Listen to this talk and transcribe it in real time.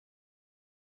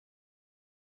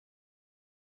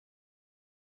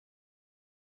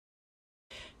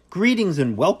Greetings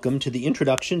and welcome to the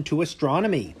Introduction to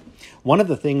Astronomy. One of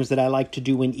the things that I like to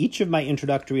do in each of my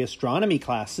introductory astronomy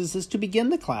classes is to begin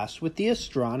the class with the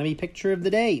astronomy picture of the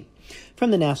day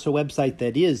from the NASA website,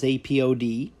 that is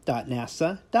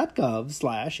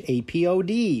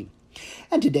apod.nasa.gov/apod.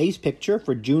 And today's picture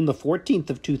for June the 14th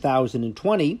of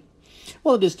 2020,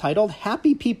 well, it is titled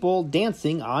Happy People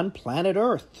Dancing on Planet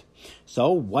Earth.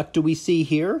 So what do we see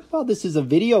here? Well, this is a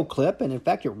video clip, and in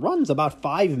fact, it runs about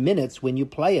 5 minutes when you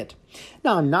play it.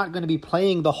 Now, I'm not going to be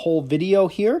playing the whole video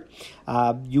here.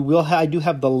 I do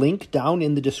have the link down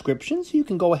in the description, so you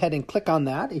can go ahead and click on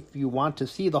that if you want to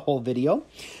see the whole video.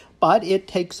 But it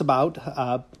takes about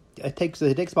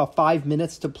 5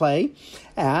 minutes to play,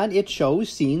 and it shows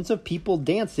scenes of people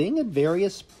dancing at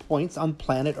various points on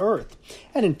planet Earth.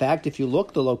 And in fact, if you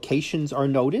look, the locations are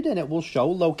noted, and it will show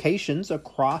locations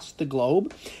across the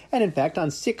globe. And in fact,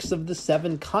 on 6 of the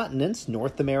 7 continents,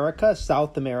 North America,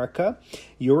 South America,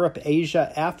 Europe,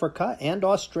 Asia, Africa, and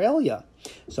Australia.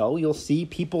 So you'll see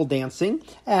people dancing,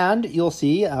 and you'll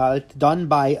see done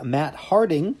by Matt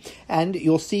Harding, and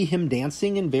you'll see him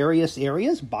dancing in various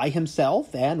areas by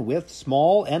himself and with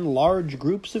small and large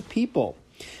groups of people.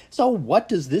 So what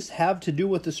does this have to do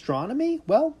with astronomy?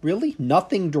 Well, really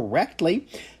nothing directly.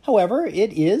 However,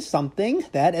 it is something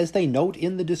that, as they note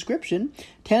in the description,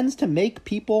 tends to make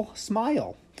people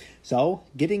smile. So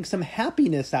getting some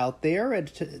happiness out there,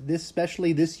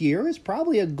 especially this year, is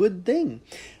probably a good thing.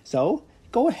 So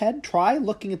go ahead, try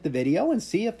looking at the video and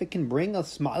see if it can bring a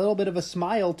little bit of a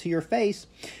smile to your face,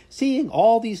 seeing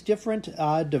all these different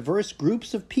diverse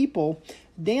groups of people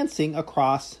dancing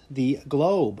across the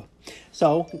globe.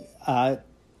 So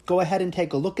go ahead and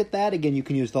take a look at that. Again, you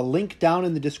can use the link down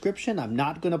in the description. I'm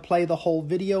not going to play the whole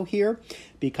video here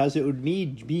because it would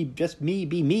be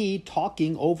me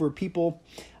talking over people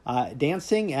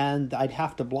dancing, and I'd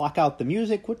have to block out the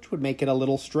music, which would make it a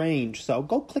little strange. So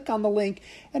go click on the link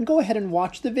and go ahead and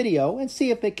watch the video and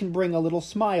see if it can bring a little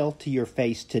smile to your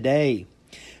face today.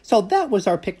 So that was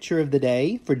our picture of the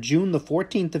day for June the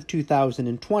 14th of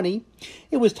 2020.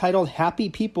 It was titled Happy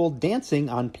People Dancing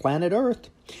on Planet Earth.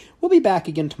 We'll be back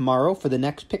again tomorrow for the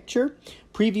next picture,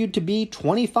 previewed to be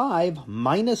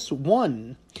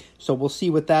 25-1. So we'll see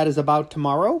what that is about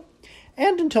tomorrow.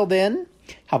 And until then,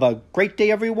 have a great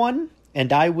day, everyone,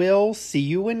 and I will see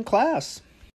you in class.